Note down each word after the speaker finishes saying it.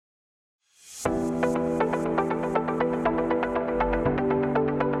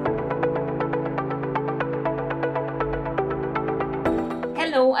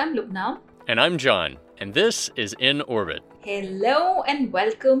I'm Lubna. And I'm John, and this is In Orbit. Hello and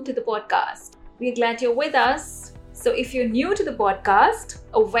welcome to the podcast. We're glad you're with us. So if you're new to the podcast,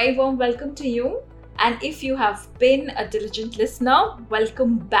 a very warm welcome to you. And if you have been a diligent listener,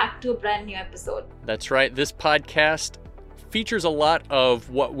 welcome back to a brand new episode. That's right. This podcast features a lot of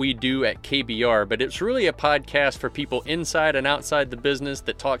what we do at KBR, but it's really a podcast for people inside and outside the business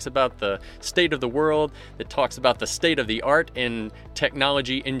that talks about the state of the world, that talks about the state of the art in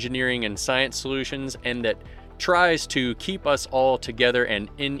technology, engineering, and science solutions, and that tries to keep us all together and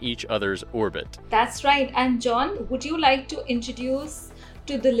in each other's orbit. That's right. And John, would you like to introduce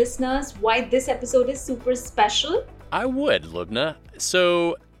to the listeners why this episode is super special? I would, Lubna.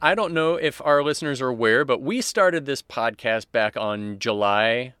 So I don't know if our listeners are aware, but we started this podcast back on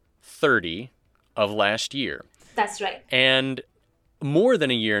July 30 of last year. That's right. And more than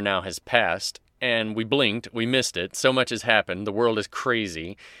a year now has passed, and we blinked, we missed it. So much has happened. The world is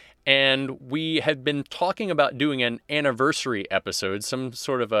crazy. And we had been talking about doing an anniversary episode, some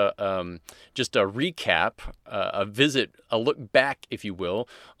sort of just a recap, a visit, a look back, if you will,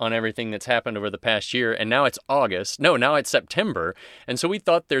 on everything that's happened over the past year. And now it's now it's September. And so we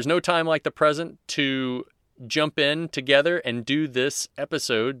thought there's no time like the present to jump in together and do this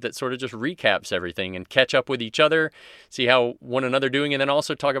episode that sort of just recaps everything and catch up with each other, see how one another doing, and then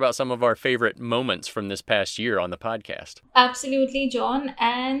also talk about some of our favorite moments from this past year on the podcast. Absolutely, John.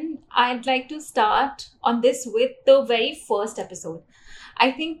 And I'd like to start on this with the very first episode.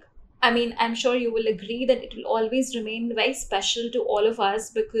 I'm sure you will agree that it will always remain very special to all of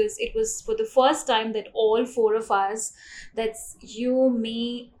us because it was for the first time that all four of us, that's you,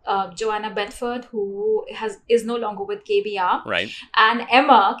 me, Joanna Bedford, who is no longer with KBR, right, and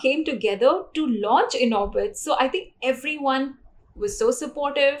Emma came together to launch In Orbit. So I think everyone was so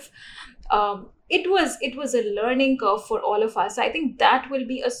supportive. It was a learning curve for all of us. I think that will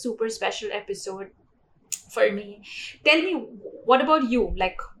be a super special episode for me. Tell me, what about you?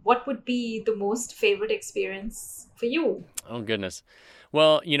 Like, what would be the most favorite experience for you? Oh, goodness.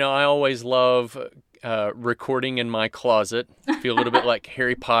 Well, I always love recording in my closet. I feel a little bit like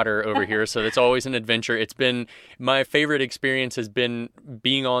Harry Potter over here, so it's always an adventure. It's been my favorite experience has been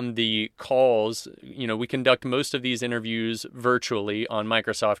being on the calls. We conduct most of these interviews virtually on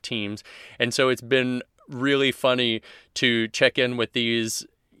Microsoft Teams, and so it's been really funny to check in with these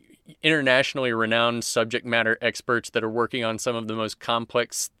internationally renowned subject matter experts that are working on some of the most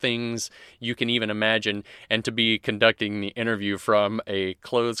complex things you can even imagine, and to be conducting the interview from a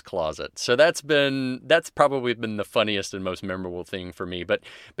clothes closet. So that's probably been the funniest and most memorable thing for me. But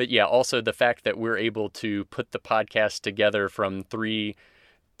yeah, also the fact that we're able to put the podcast together from three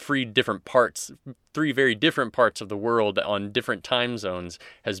very different parts of the world on different time zones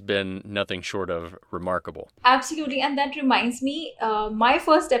has been nothing short of remarkable. Absolutely. And that reminds me, my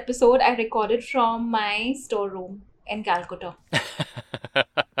first episode I recorded from my storeroom in Calcutta.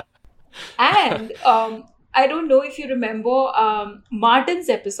 And I don't know if you remember Martin's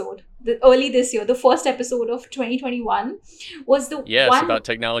episode, early this year, the first episode of 2021 was the one about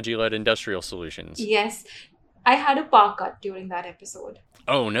technology-led industrial solutions. Yes. I had a power cut during that episode.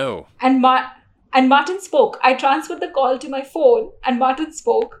 Oh, no. And Martin spoke. I transferred the call to my phone and Martin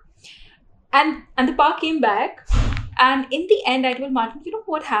spoke. And the power came back. And in the end, I told Martin, you know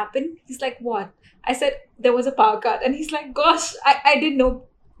what happened? He's like, what? I said, there was a power cut. And he's like, gosh, I didn't know.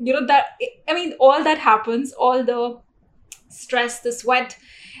 All that happens, all the stress, the sweat.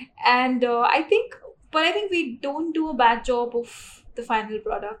 And I think we don't do a bad job of the final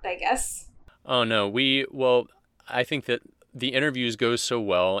product, I guess. Oh, no. I think that the interviews go so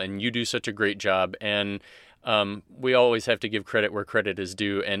well, and you do such a great job, and we always have to give credit where credit is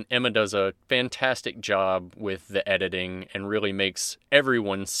due, and Emma does a fantastic job with the editing and really makes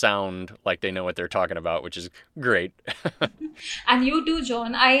everyone sound like they know what they're talking about, which is great. And you do,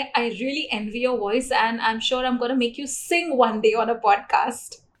 John. I really envy your voice, and I'm sure I'm going to make you sing one day on a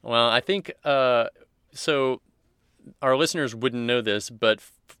podcast. Well, I think, so our listeners wouldn't know this, but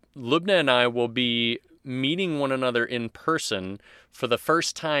Lubna and I will be meeting one another in person for the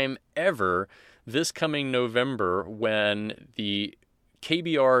first time ever this coming November, when the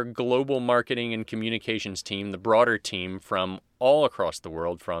KBR Global Marketing and Communications team, the broader team from all across the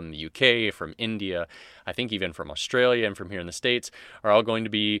world, from the UK, from India, I think even from Australia and from here in the States, are all going to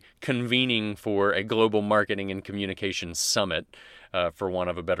be convening for a Global Marketing and Communications Summit, for want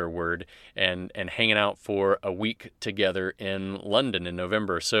of a better word, and hanging out for a week together in London in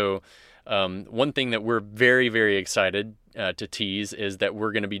November. So One thing that we're very, very excited to tease is that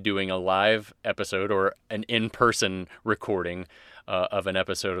we're going to be doing a live episode or an in-person recording of an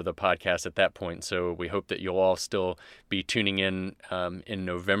episode of the podcast at that point. So we hope that you'll all still be tuning in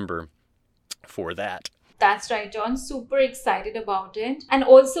November for that. That's right, John. Super excited about it. And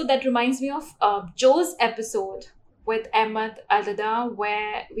also that reminds me of Joe's episode with Ahmed Aldada,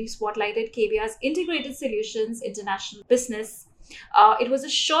 where we spotlighted KBR's Integrated Solutions International Business. It was a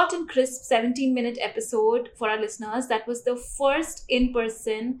short and crisp 17-minute episode for our listeners. That was the first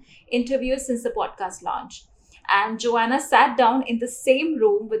in-person interview since the podcast launch. And Joanna sat down in the same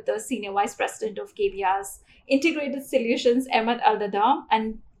room with the Senior Vice President of KBR's Integrated Solutions, Ahmed Aldada,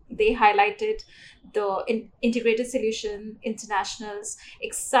 and they highlighted the Integrated Solution International's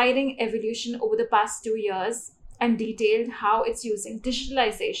exciting evolution over the past 2 years and detailed how it's using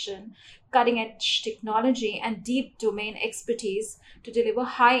digitalization, cutting-edge technology, and deep domain expertise to deliver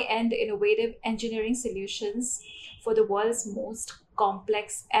high-end innovative engineering solutions for the world's most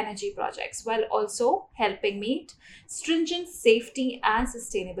complex energy projects, while also helping meet stringent safety and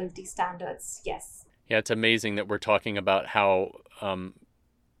sustainability standards. Yes. Yeah, it's amazing that we're talking about how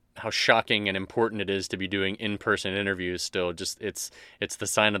shocking and important it is to be doing in-person interviews still. Just it's the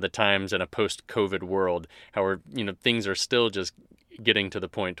sign of the times in a post-COVID world, how things are still just getting to the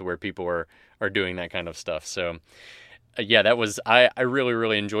point to where people are doing that kind of stuff. So yeah, that was I really,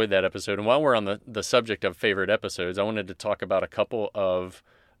 really enjoyed that episode. And while we're on the subject of favorite episodes, I wanted to talk about a couple of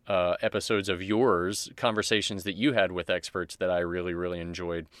episodes of yours, conversations that you had with experts that I really, really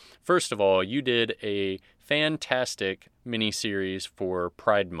enjoyed. First of all, you did a fantastic mini-series for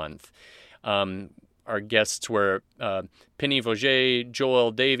Pride Month. Our guests were Penny Vauger,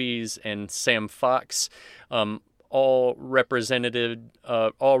 Joel Davies, and Sam Fox. All represented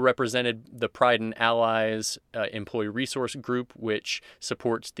the Pride and Allies employee resource group, which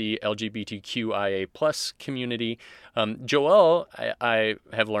supports the LGBTQIA+ community. Joel, I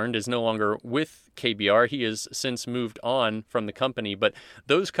have learned, is no longer with KBR. He has since moved on from the company, but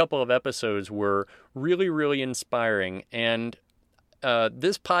those couple of episodes were really, really inspiring. And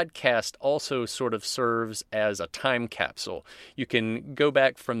this podcast also sort of serves as a time capsule. You can go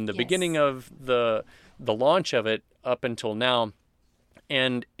back from the beginning of the launch of it up until now,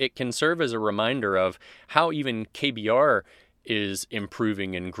 and it can serve as a reminder of how even KBR is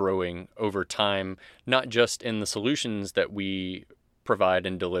improving and growing over time, not just in the solutions that we provide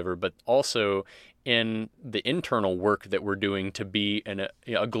and deliver, but also in the internal work that we're doing to be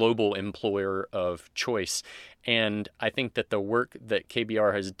a global employer of choice. And I think that the work that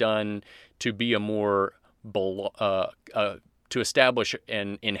KBR has done to be a more to establish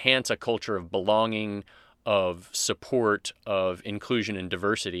and enhance a culture of belonging, of support, of inclusion and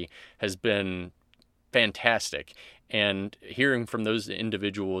diversity has been fantastic. And hearing from those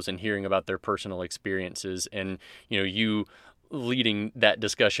individuals and hearing about their personal experiences, and you leading that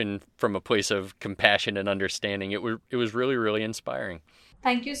discussion from a place of compassion and understanding, it was really, really inspiring.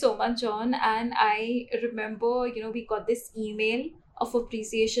 Thank you so much, John. And I remember, we got this email of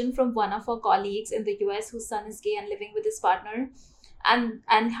appreciation from one of our colleagues in the US whose son is gay and living with his partner,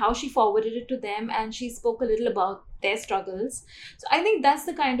 and how she forwarded it to them, and she spoke a little about their struggles. So I think that's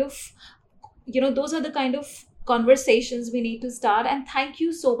the kind of, those are the kind of conversations we need to start. And thank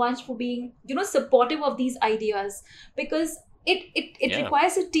you so much for being, supportive of these ideas, because it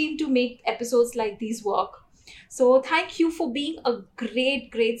requires a team to make episodes like these work. So thank you for being a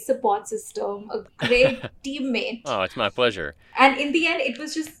great support system, a great teammate. Oh, it's my pleasure. And in the end, it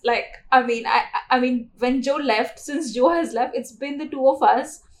was just like, I mean, when Joe left, since Joe has left, it's been the two of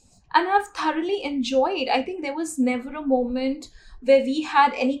us. And I've thoroughly enjoyed. I think there was never a moment where we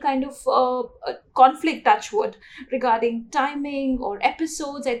had any kind of conflict, touch wood, regarding timing or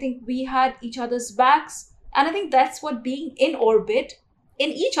episodes. I think we had each other's backs. And I think that's what being in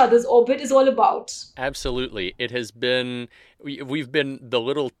each other's orbit is all about. Absolutely. It has been, we've been the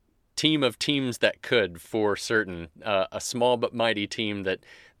little team of teams that could, for certain, a small but mighty team that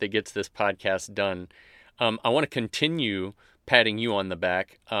gets this podcast done. I want to continue patting you on the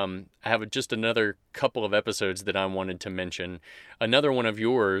back. I have just another couple of episodes that I wanted to mention. Another one of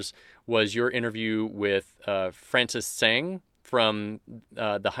yours was your interview with Francis Tsang from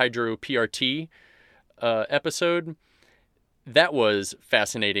the Hydro PRT episode. That was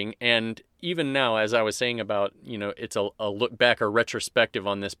fascinating. And even now, as I was saying about, it's a look back or retrospective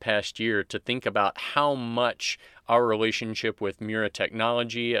on this past year, to think about how much our relationship with Mura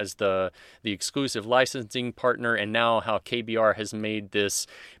Technology as the exclusive licensing partner, and now how KBR has made this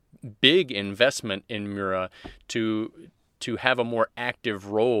big investment in Mura to have a more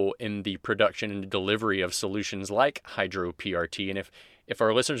active role in the production and delivery of solutions like Hydro PRT. And if if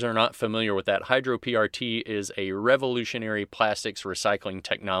our listeners are not familiar with that, Hydro-PRT is a revolutionary plastics recycling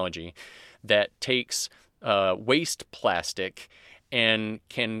technology that takes waste plastic and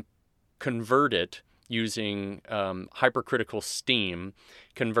can convert it using hypercritical steam,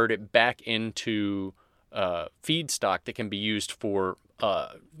 convert it back into feedstock that can be used for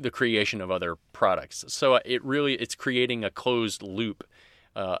the creation of other products. So it's creating a closed loop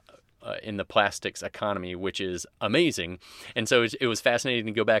in the plastics economy, which is amazing. And so it was fascinating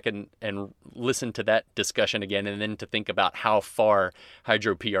to go back and listen to that discussion again, and then to think about how far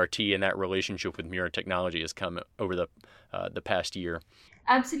Hydro-PRT and that relationship with Mura Technology has come over the past year.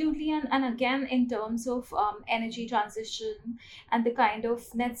 Absolutely. And again, in terms of energy transition and the kind of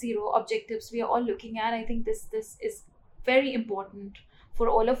net zero objectives we are all looking at, I think this is very important for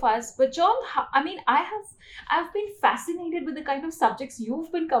all of us. But John, I've been fascinated with the kind of subjects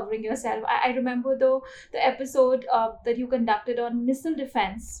you've been covering yourself. I remember the episode that you conducted on missile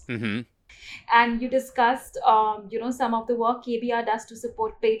defense. Mm-hmm. And you discussed, some of the work KBR does to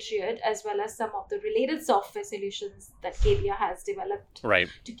support Patriot, as well as some of the related software solutions that KBR has developed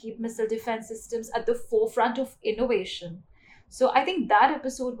to keep missile defense systems at the forefront of innovation. So I think that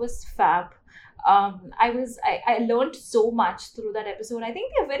episode was fab. I learned so much through that episode. I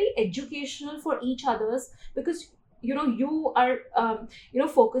think they're very educational for each others, because you are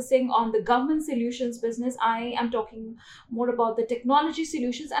focusing on the government solutions business. I am talking more about the technology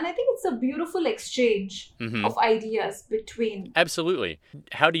solutions, and I think it's a beautiful exchange of ideas between. Absolutely.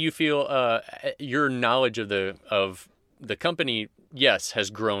 How do you feel your knowledge of the company, yes,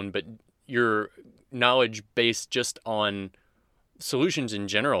 has grown, but your knowledge based just on solutions in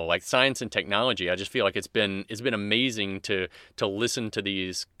general, like science and technology, I just feel like it's been amazing to listen to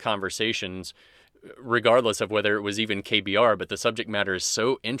these conversations, regardless of whether it was even KBR, but the subject matter is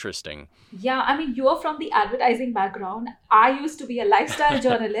so interesting. Yeah, I mean, you're from the advertising background. I used to be a lifestyle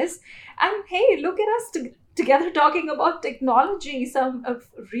journalist. And hey, look at us together talking about technology, some of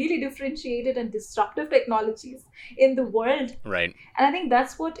really differentiated and disruptive technologies in the world. Right. And I think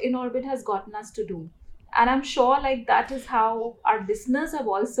that's what InOrbit has gotten us to do. And I'm sure that is how our listeners have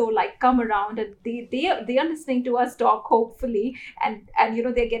also come around, and they are listening to us talk, hopefully, and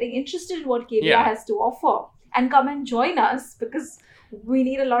they're getting interested in what KBR has to offer, and come and join us, because we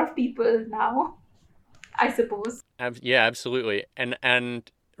need a lot of people now, I suppose. Yeah, absolutely. And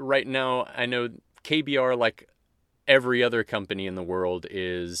right now, I know KBR, like every other company in the world,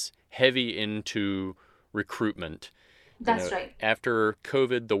 is heavy into recruitment. That's right. After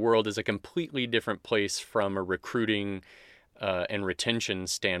COVID, the world is a completely different place from a recruiting and retention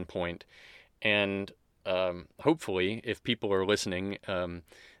standpoint. And hopefully, if people are listening,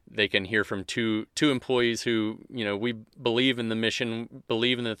 they can hear from two employees who, we believe in the mission,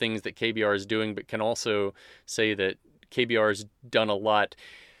 believe in the things that KBR is doing, but can also say that KBR has done a lot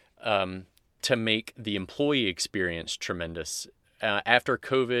to make the employee experience tremendous. After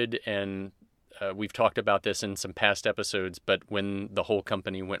COVID, and we've talked about this in some past episodes, but when the whole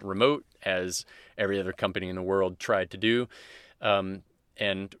company went remote, as every other company in the world tried to do,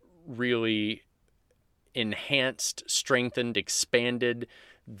 and really enhanced, strengthened, expanded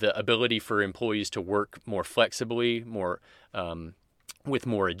the ability for employees to work more flexibly, with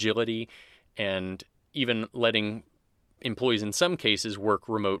more agility, and even letting employees in some cases work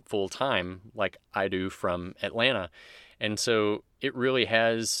remote full time, like I do from Atlanta. And so it really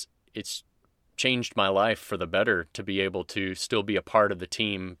it's changed my life for the better to be able to still be a part of the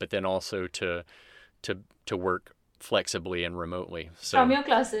team, but then also to work flexibly and remotely. So, from your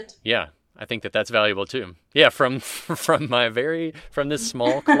closet. Yeah, I think that's valuable too. Yeah, from this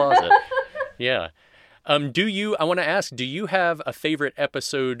small closet. Yeah. I want to ask, do you have a favorite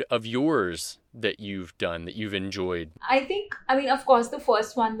episode of yours that you've done, that you've enjoyed? Of course, the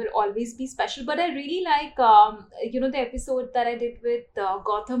first one will always be special, but I really like, the episode that I did with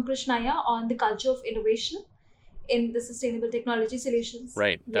Gautam Krishnaya on the culture of innovation in the sustainable technology solutions.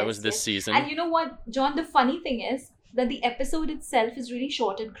 Right. That was this season. And you know what, John, the funny thing is that the episode itself is really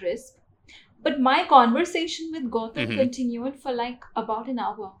short and crisp. But my conversation with Gautam continued for about an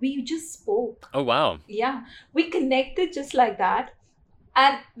hour. We just spoke. Oh, wow. Yeah. We connected just like that.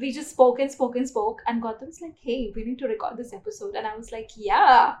 And we just spoke and spoke and spoke. And Gautam was like, hey, we need to record this episode. And I was like,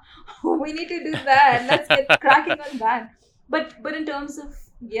 yeah, we need to do that. Let's get cracking on that. But in terms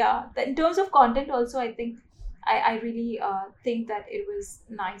of content also, I think I really think that it was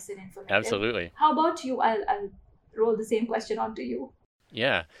nice and informative. Absolutely. How about you? I'll roll the same question on to you.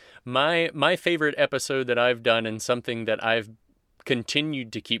 Yeah. My favorite episode that I've done, and something that I've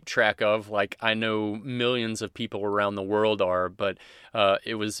continued to keep track of, like I know millions of people around the world are, but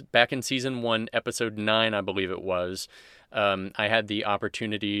it was back in season 1, episode 9, I believe it was. I had the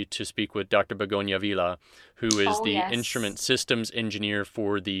opportunity to speak with Dr. Begonia Vila, who is the instrument systems engineer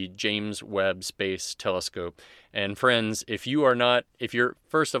for the James Webb Space Telescope. And friends, if you're,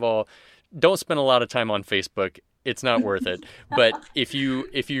 first of all, don't spend a lot of time on Facebook. It's not worth it. But if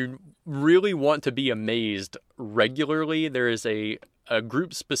you really want to be amazed regularly, there is a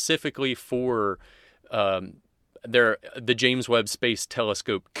group specifically for the James Webb Space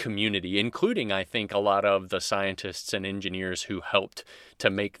Telescope community, including, I think, a lot of the scientists and engineers who helped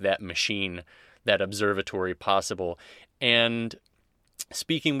to make that machine, that observatory, possible. And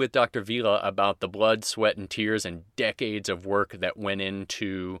speaking with Dr. Vila about the blood, sweat, and tears and decades of work that went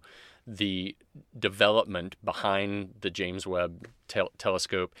into the development behind the James Webb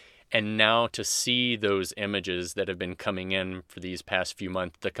Telescope, and now to see those images that have been coming in for these past few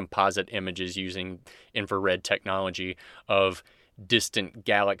months, the composite images using infrared technology of distant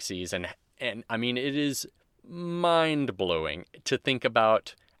galaxies. And I mean, it is mind-blowing to think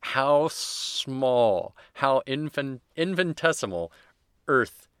about how small, how infinitesimal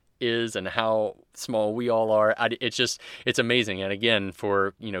Earth is and how small we all are. It's amazing. And again,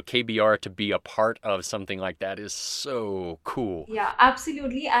 for KBR to be a part of something like that is so cool. Yeah,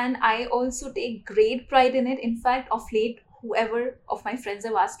 absolutely. And I also take great pride in it. In fact, of late, whoever of my friends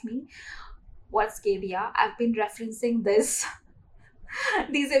have asked me what's KBR, I've been referencing these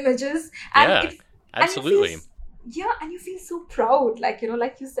images, and absolutely. And you feel so proud, like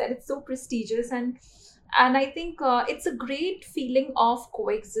you said, it's so prestigious. And I think it's a great feeling of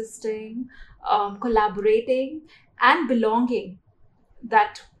coexisting, collaborating, and belonging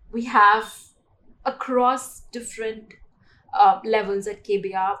that we have across different levels at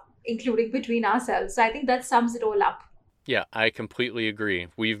KBR, including between ourselves. So I think that sums it all up. Yeah, I completely agree.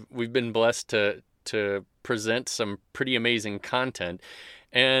 We've been blessed to present some pretty amazing content,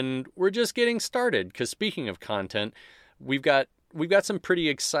 and we're just getting started. Because speaking of content, we've got some pretty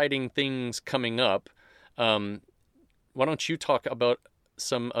exciting things coming up. Why don't you talk about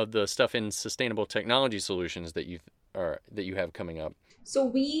some of the stuff in sustainable technology solutions that you have coming up? So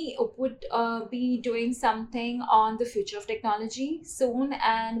we would be doing something on the future of technology soon,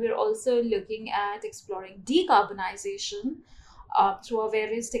 and we're also looking at exploring decarbonization through our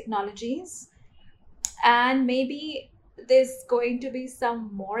various technologies. And maybe there's going to be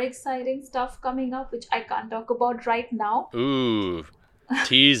some more exciting stuff coming up, which I can't talk about right now. Ooh,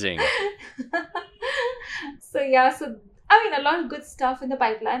 teasing. So I mean, a lot of good stuff in the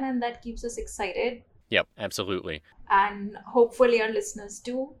pipeline, and that keeps us excited. Yep, absolutely. And hopefully our listeners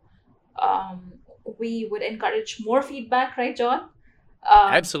too. We would encourage more feedback, right, John?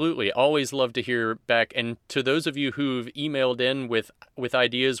 Absolutely. Always love to hear back. And to those of you who've emailed in with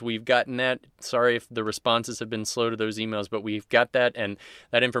ideas, we've gotten that. Sorry if the responses have been slow to those emails, but we've got that. And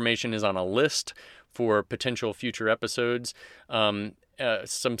that information is on a list for potential future episodes.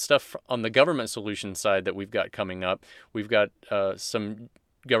 Some stuff on the government solutions side that we've got coming up. We've got some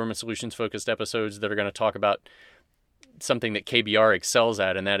government solutions focused episodes that are going to talk about something that KBR excels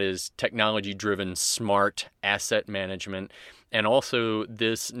at, and that is technology-driven smart asset management, and also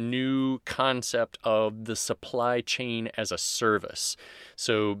this new concept of the supply chain as a service.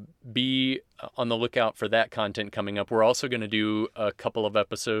 So be on the lookout for that content coming up. We're also going to do a couple of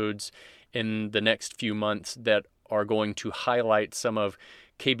episodes in the next few months that are going to highlight some of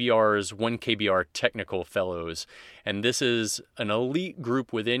KBR's One KBR Technical Fellows. And this is an elite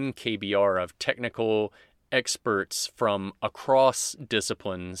group within KBR of technical experts from across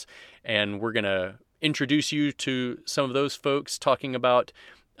disciplines. And we're going to introduce you to some of those folks, talking about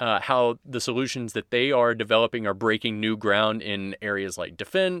how the solutions that they are developing are breaking new ground in areas like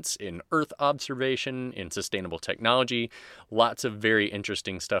defense, in Earth observation, in sustainable technology. Lots of very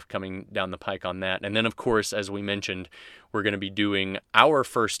interesting stuff coming down the pike on that. And then, of course, as we mentioned, we're going to be doing our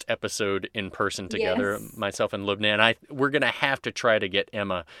first episode in person together, Yes. myself and Lubna. And we're going to have to try to get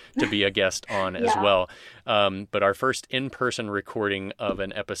Emma to be a guest on as well. But our first in-person recording of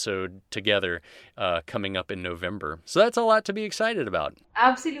an episode together coming up in November. So that's a lot to be excited about.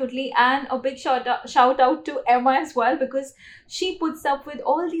 Absolutely. And a big shout out to Emma as well, because she puts up with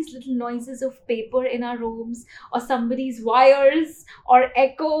all these little noises of paper in our rooms, or somebody's wires or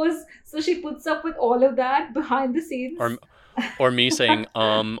echoes. So she puts up with all of that behind the scenes. Or me saying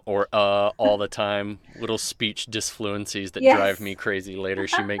or all the time, little speech disfluencies that Yes. drive me crazy later.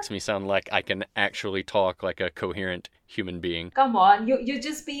 She makes me sound like I can actually talk like a coherent human being. Come on, you're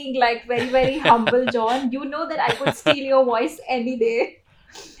just being like very, very humble, John. You know that I could steal your voice any day.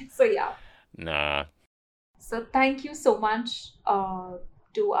 So yeah. Nah. So thank you so much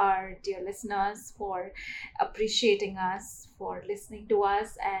to our dear listeners for appreciating us, for listening to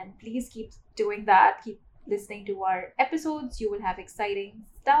us, and please keep doing that. Keep listening to our episodes. You will have exciting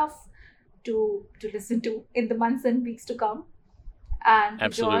stuff to listen to in the months and weeks to come. And to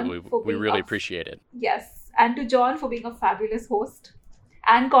Absolutely. John for We being really a appreciate it. yes, and to John for being a fabulous host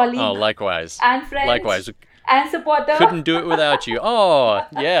and colleague Oh, likewise. and friend Likewise. and supporter. Couldn't do it without you. Oh,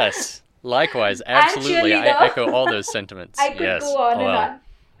 yes. Likewise. Absolutely. I cheerleader. echo all those sentiments. I could yes. go on well, and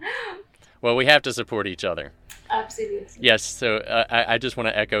on. Well, we have to support each other. Absolutely. Yes, so I just want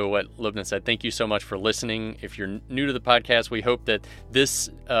to echo what Lubna said. Thank you so much for listening. If you're new to the podcast, we hope that this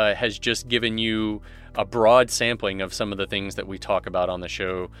has just given you a broad sampling of some of the things that we talk about on the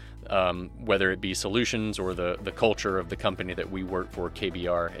show, whether it be solutions or the culture of the company that we work for,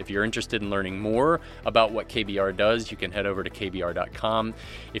 KBR. If you're interested in learning more about what KBR does, you can head over to kbr.com.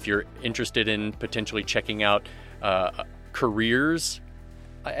 If you're interested in potentially checking out careers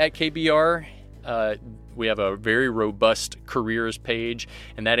at KBR, we have a very robust careers page,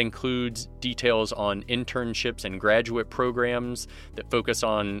 and that includes details on internships and graduate programs that focus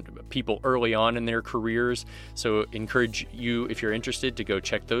on people early on in their careers. So encourage you, if you're interested, to go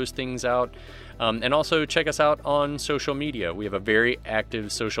check those things out. And also check us out on social media. We have a very active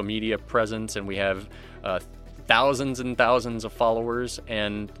social media presence, and we have thousands and thousands of followers,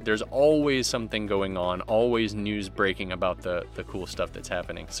 and there's always something going on, always news breaking about the cool stuff that's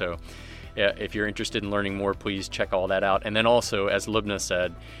happening. So if you're interested in learning more, please check all that out. And then also, as Lubna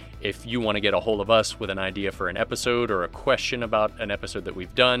said, if you want to get a hold of us with an idea for an episode or a question about an episode that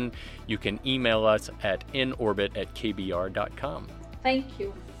we've done, you can email us at inorbit@kbr.com. Thank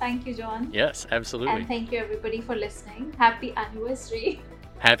you. Thank you, John. Yes, absolutely. And thank you, everybody, for listening. Happy anniversary.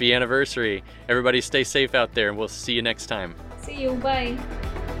 Happy anniversary. Everybody stay safe out there, and we'll see you next time. See you. Bye.